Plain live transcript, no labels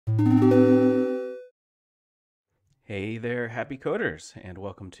Hey there, happy coders, and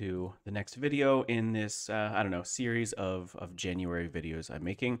welcome to the next video in this, series of January videos I'm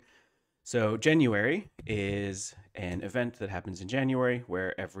making. So January is an event that happens in January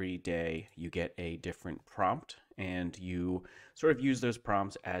where every day you get a different prompt and you sort of use those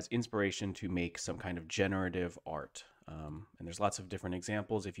prompts as inspiration to make some kind of generative art. And there's lots of different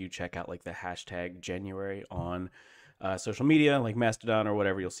examples. If you check out like the hashtag January on social media, like Mastodon or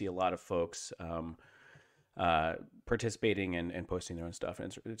whatever, you'll see a lot of folks participating and posting their own stuff.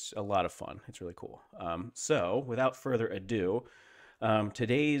 And it's a lot of fun. It's really cool. So without further ado,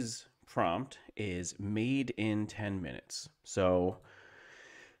 today's prompt is made in 10 minutes. So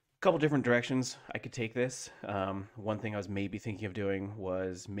a couple different directions I could take this. One thing I was maybe thinking of doing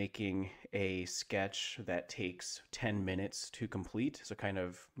was making a sketch that takes 10 minutes to complete. So kind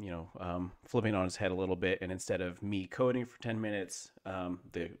of, flipping on its head a little bit. And instead of me coding for 10 minutes,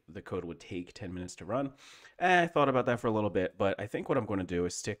 the code would take 10 minutes to run. I thought about that for a little bit, but I think what I'm going to do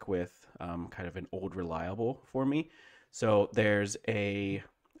is stick with kind of an old reliable for me. So there's a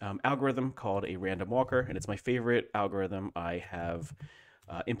algorithm called a random walker, and it's my favorite algorithm. I have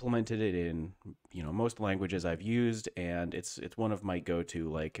implemented it in most languages I've used, and it's one of my go-to.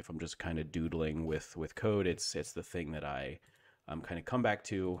 Like if I'm just kind of doodling with code, it's the thing that I kind of come back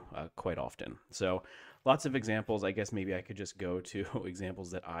to quite often. So lots of examples. I guess maybe I could just go to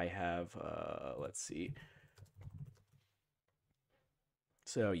examples that I have. Let's see.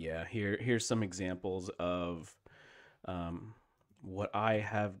 So yeah, here's some examples of what I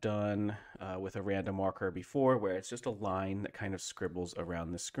have done with a random marker before, where it's just a line that kind of scribbles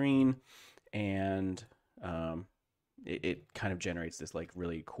around the screen, and it kind of generates this like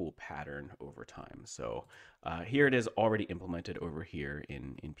really cool pattern over time. So here it is already implemented over here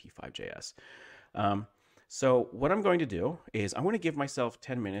in p5.js. So what I'm going to do is I'm going to give myself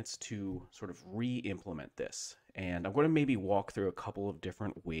 10 minutes to sort of re-implement this. And I'm going to maybe walk through a couple of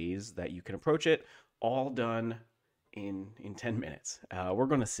different ways that you can approach it, all done in 10 minutes. We're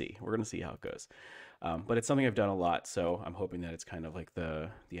going to see how it goes. But it's something I've done a lot, so I'm hoping that it's kind of like the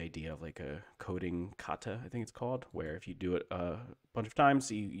idea of like a coding kata, I think it's called, where if you do it a bunch of times,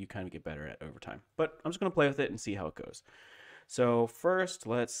 you kind of get better at it over time. But I'm just going to play with it and see how it goes. So first,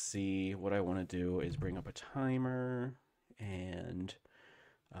 let's see, what I want to do is bring up a timer and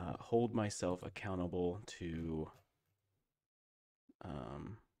hold myself accountable to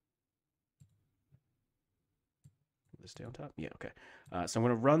this stay on top? Yeah, okay. So I'm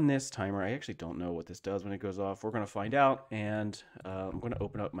going to run this timer. I actually don't know what this does when it goes off. We're going to find out, and I'm going to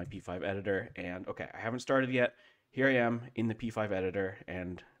open up my P5 editor, and okay, I haven't started yet. Here I am in the P5 editor,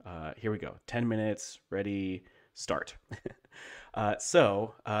 and here we go. 10 minutes, ready, start.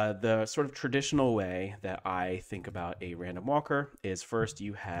 So the sort of traditional way that I think about a random walker is first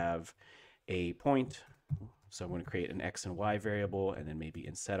you have a point. So I'm going to create an x and y variable, and then maybe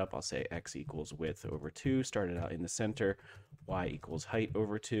in setup, I'll say x equals width over 2, started out in the center, y equals height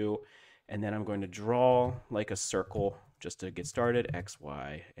over 2. And then I'm going to draw like a circle just to get started, x,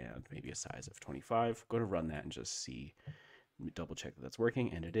 y, and maybe a size of 25. I'm going to run that and just see, double check that that's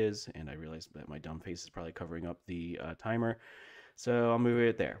working, and it is. And I realized that my dumb face is probably covering up the timer. So I'll move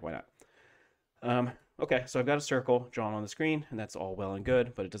it there. Why not? Okay, so I've got a circle drawn on the screen, and that's all well and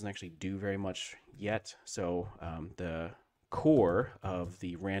good, but it doesn't actually do very much yet. So the core of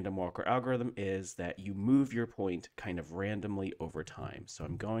the random walker algorithm is that you move your point kind of randomly over time. So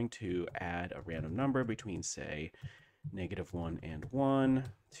I'm going to add a random number between, say, -1 and 1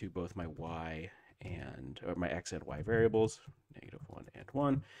 to both my y or my x and y variables, -1 and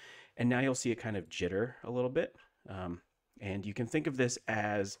 1. And now you'll see it kind of jitter a little bit. And you can think of this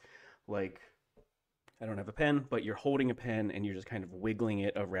as like, I don't have a pen, but you're holding a pen and you're just kind of wiggling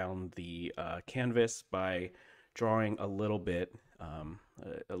it around the canvas by drawing a little bit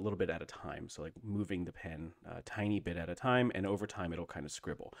at a time. So like moving the pen a tiny bit at a time, and over time it'll kind of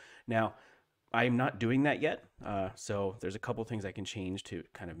scribble. Now, I'm not doing that yet, so there's a couple things I can change to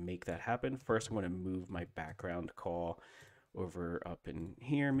kind of make that happen. First, I'm going to move my background call over up in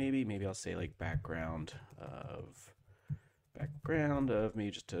here. Maybe I'll say like background of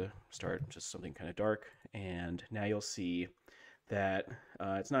maybe just to start, just something kind of dark. And now you'll see that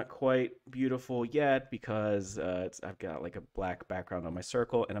it's not quite beautiful yet because I've got like a black background on my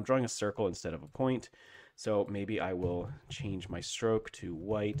circle, and I'm drawing a circle instead of a point. So maybe I will change my stroke to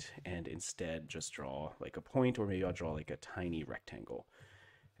white and instead just draw like a point, or maybe I'll draw like a tiny rectangle.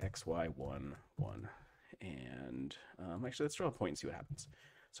 X, Y, 1, 1. And actually, let's draw a point and see what happens.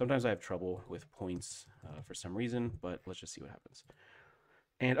 Sometimes I have trouble with points for some reason, but let's just see what happens.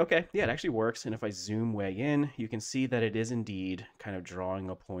 And okay, yeah, it actually works. And if I zoom way in, you can see that it is indeed kind of drawing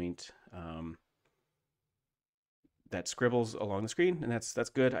a point that scribbles along the screen, and that's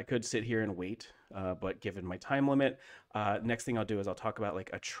good. I could sit here and wait, but given my time limit, next thing I'll do is I'll talk about like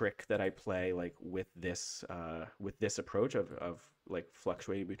a trick that I play like with this approach of like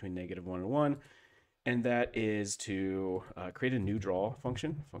fluctuating between -1 and 1, and that is to create a new draw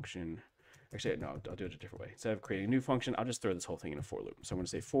function. Actually, no, I'll do it a different way. Instead of creating a new function, I'll just throw this whole thing in a for loop. So I'm going to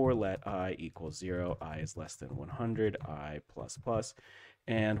say for let I equals 0, I is less than 100, I plus plus.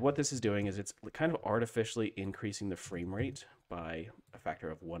 And what this is doing is it's kind of artificially increasing the frame rate by a factor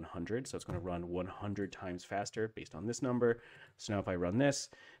of 100. So it's going to run 100 times faster based on this number. So now if I run this,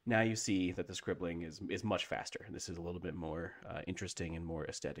 now you see that the scribbling is much faster. This is a little bit more interesting and more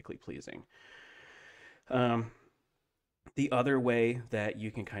aesthetically pleasing. The other way that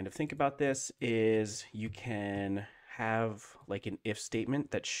you can kind of think about this is you can have like an if statement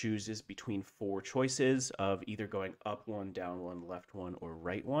that chooses between 4 choices of either going up 1, down 1, left 1, or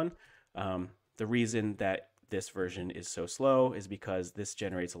right 1. The reason that this version is so slow is because this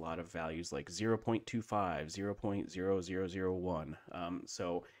generates a lot of values like 0.25, 0.0001.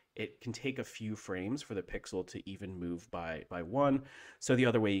 So it can take a few frames for the pixel to even move by 1. So the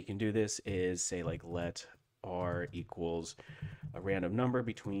other way you can do this is say like let r equals a random number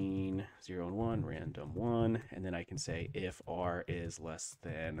between 0 and 1, random 1, and then I can say if r is less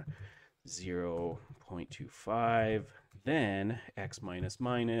than 0.25, then x minus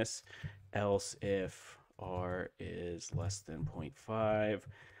minus, else if r is less than 0.5,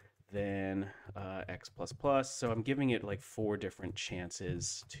 then x plus plus. So I'm giving it like 4 different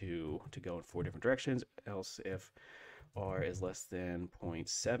chances to go in 4 different directions. Else if r is less than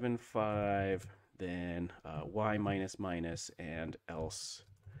 0.75, then y minus minus, and else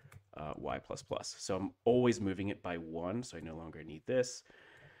y plus plus. So I'm always moving it by 1, so I no longer need this.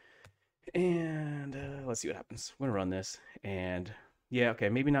 And let's see what happens. I'm gonna run this, and yeah, okay,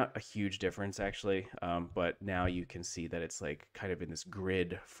 maybe not a huge difference actually, but now you can see that it's like kind of in this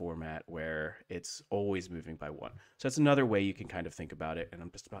grid format where it's always moving by 1. So that's another way you can kind of think about it, and I'm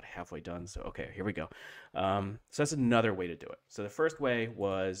just about halfway done, so okay, here we go. So that's another way to do it. So the first way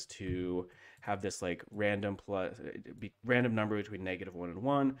was to have this like random number between -1 and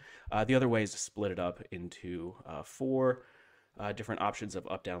 1. The other way is to split it up into 4 different options of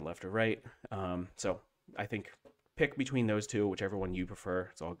up, down, left, or right. So I think pick between those two, whichever one you prefer.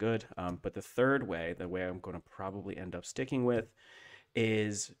 It's all good. But the third way, the way I'm going to probably end up sticking with,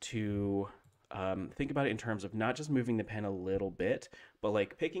 is to think about it in terms of not just moving the pen a little bit, but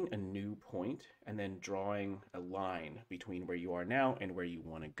like picking a new point and then drawing a line between where you are now and where you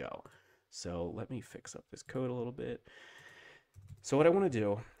want to go. So let me fix up this code a little bit. So what I want to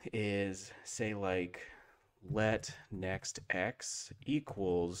do is say like let next x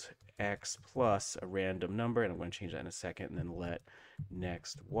equals x plus a random number, and I'm going to change that in a second, and then let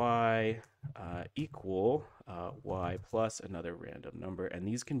next y equal y plus another random number. And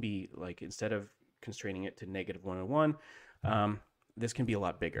these can be like, instead of constraining it to -1 and 1, this can be a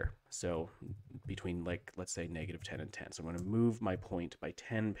lot bigger. So between like, let's say -10 and 10. So I'm going to move my point by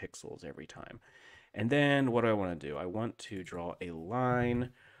 10 pixels every time. And then what do I want to do? I want to draw a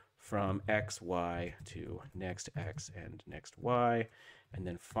line from x, y to next x and next y. And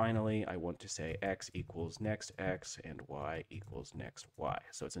then finally, I want to say x equals next x and y equals next y.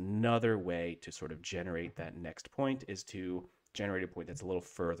 So it's another way to sort of generate that next point, is to generate a point that's a little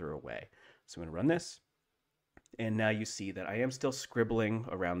further away. So I'm going to run this. And now you see that I am still scribbling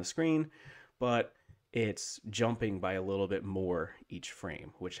around the screen, but it's jumping by a little bit more each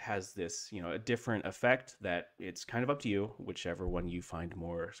frame, which has this, a different effect that it's kind of up to you, whichever one you find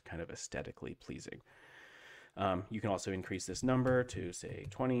more kind of aesthetically pleasing. You can also increase this number to say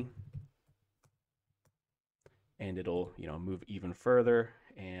 20, and it'll, move even further.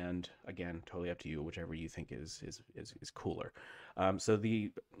 And again, totally up to you, whichever you think is cooler. So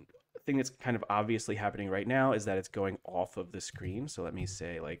the thing that's kind of obviously happening right now is that it's going off of the screen. So let me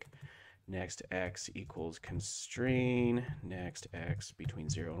say like next x equals constrain next x between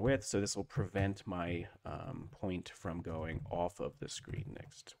 0 and width. So this will prevent my point from going off of the screen.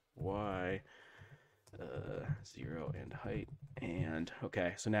 Next y 0 and height. And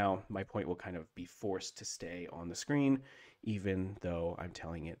okay, so now my point will kind of be forced to stay on the screen, even though I'm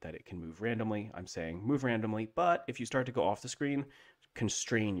telling it that it can move randomly. I'm saying move randomly, but if you start to go off the screen,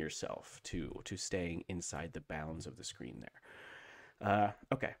 constrain yourself to staying inside the bounds of the screen there.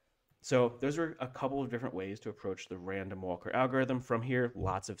 Okay, So those are a couple of different ways to approach the random walker algorithm. From here,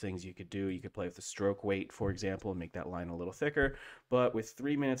 lots of things you could do. You could play with the stroke weight, for example, and make that line a little thicker. But with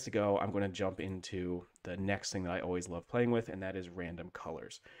 3 minutes to go, I'm going to jump into the next thing that I always love playing with, and that is random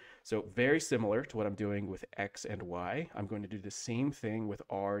colors. So very similar to what I'm doing with X and Y, I'm going to do the same thing with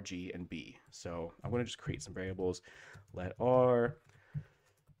R, G, and B. So I'm going to just create some variables. Let R,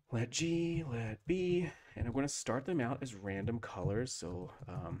 let G, let B, and I'm going to start them out as random colors. So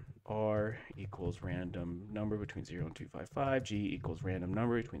R equals random number between 0 and 255, G equals random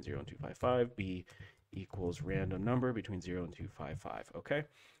number between 0 and 255, B equals random number between 0 and 255, okay?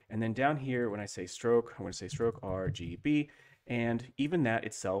 And then down here, when I say stroke, I'm going to say stroke R, G, B, and even that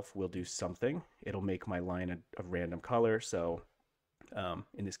itself will do something. It'll make my line a random color. So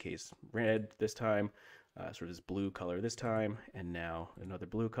in this case, red this time, sort of this blue color this time, and now another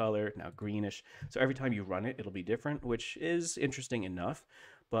blue color, now greenish. So every time you run it, it'll be different, which is interesting enough.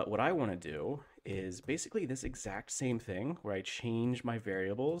 But what I want to do is basically this exact same thing where I change my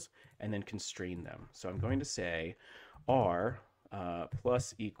variables and then constrain them. So I'm going to say R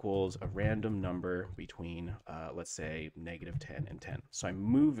plus equals a random number between, let's say, -10 and 10. So I'm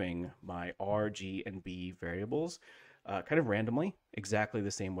moving my R, G, and B variables kind of randomly, exactly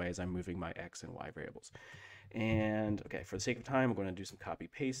the same way as I'm moving my X and Y variables. And okay, for the sake of time, I'm going to do some copy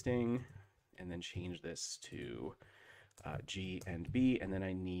pasting and then change this to G and B, and then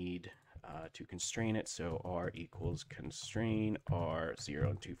I need to constrain it. So R equals constrain R 0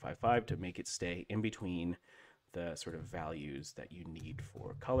 and 255 to make it stay in between the sort of values that you need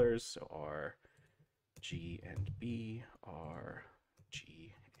for colors. So R, G, and B, R,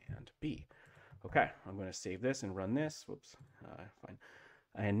 G, and B. Okay, I'm going to save this and run this. Whoops, fine.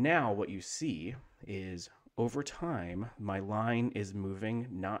 And now what you see is over time, my line is moving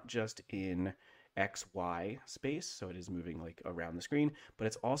not just in XY space, so it is moving like around the screen, but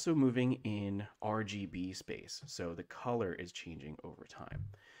it's also moving in RGB space. So the color is changing over time.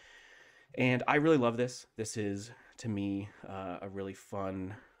 And I really love this. This is, to me, a really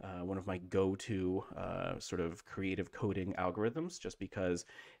fun, one of my go-to sort of creative coding algorithms, just because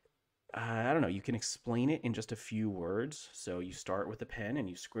I don't know, you can explain it in just a few words. So you start with the pen and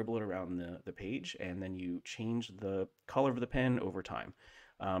you scribble it around the page, and then you change the color of the pen over time.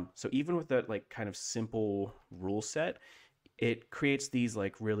 So even with that like kind of simple rule set, it creates these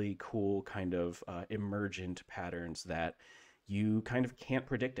like really cool kind of emergent patterns that you kind of can't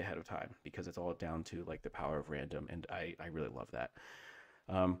predict ahead of time because it's all down to like the power of random, and I really love that.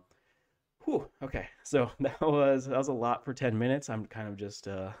 Whew, okay, so that was a lot for 10 minutes. I'm kind of just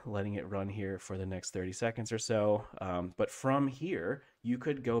letting it run here for the next 30 seconds or so. But from here, you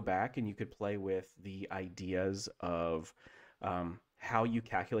could go back and you could play with the ideas of how you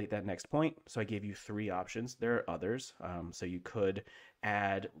calculate that next point. So I gave you 3 options. There are others. So you could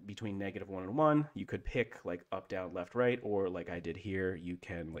add between -1 and 1. You could pick like up, down, left, right, or like I did here, you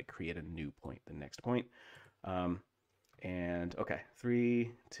can like create a new point, the next point. And okay,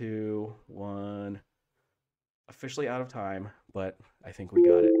 3, 2, 1. Officially out of time, but I think we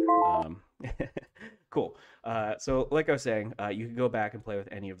got it. Cool. So like I was saying, you could go back and play with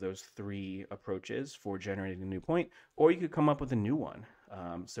any of those 3 approaches for generating a new point, or you could come up with a new one.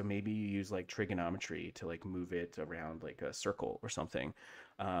 So maybe you use like trigonometry to like move it around like a circle or something.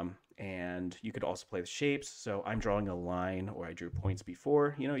 And you could also play with shapes. So I'm drawing a line, or I drew points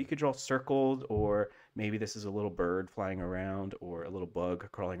before. You know, you could draw circles, or maybe this is a little bird flying around or a little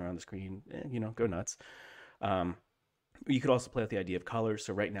bug crawling around the screen. You know, go nuts. You could also play with the idea of colors.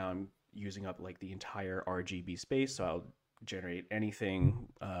 So right now I'm using up like the entire RGB space. So I'll generate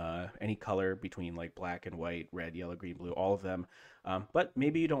anything, any color between like black and white, red, yellow, green, blue, all of them. But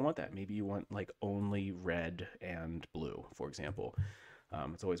maybe you don't want that. Maybe you want like only red and blue, for example.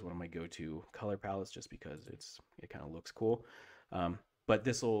 It's always one of my go-to color palettes just because it kind of looks cool. But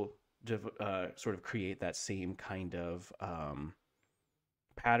this will sort of create that same kind of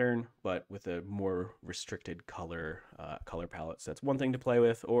pattern, but with a more restricted color palette. So that's one thing to play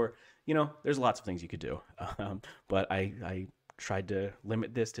with, or you know, there's lots of things you could do. But I tried to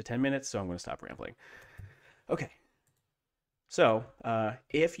limit this to 10 minutes, so I'm going to stop rambling. Okay. So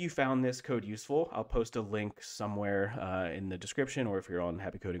if you found this code useful, I'll post a link somewhere in the description, or if you're on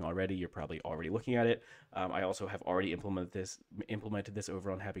Happy Coding already, you're probably already looking at it. I also have already implemented this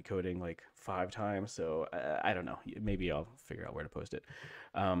over on Happy Coding like 5 times, so I don't know. Maybe I'll figure out where to post it.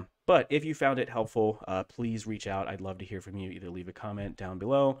 But if you found it helpful, please reach out. I'd love to hear from you. Either leave a comment down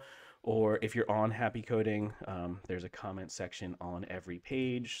below, or if you're on Happy Coding, there's a comment section on every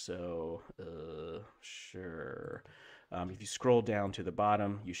page. So sure. If you scroll down to the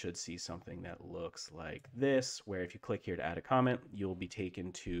bottom, you should see something that looks like this, where if you click here to add a comment, you'll be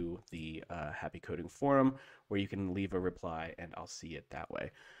taken to the Happy Coding forum where you can leave a reply and I'll see it that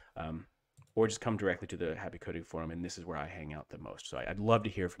way. Or just come directly to the Happy Coding forum, and this is where I hang out the most. So I'd love to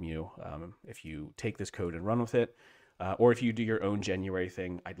hear from you if you take this code and run with it, or if you do your own January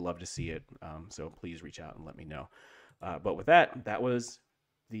thing. I'd love to see it. So please reach out and let me know. But with that, that was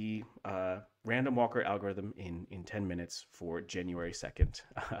the random walker algorithm in 10 minutes for January 2nd.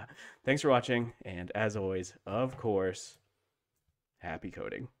 Thanks for watching, and as always, of course, happy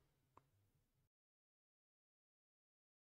coding.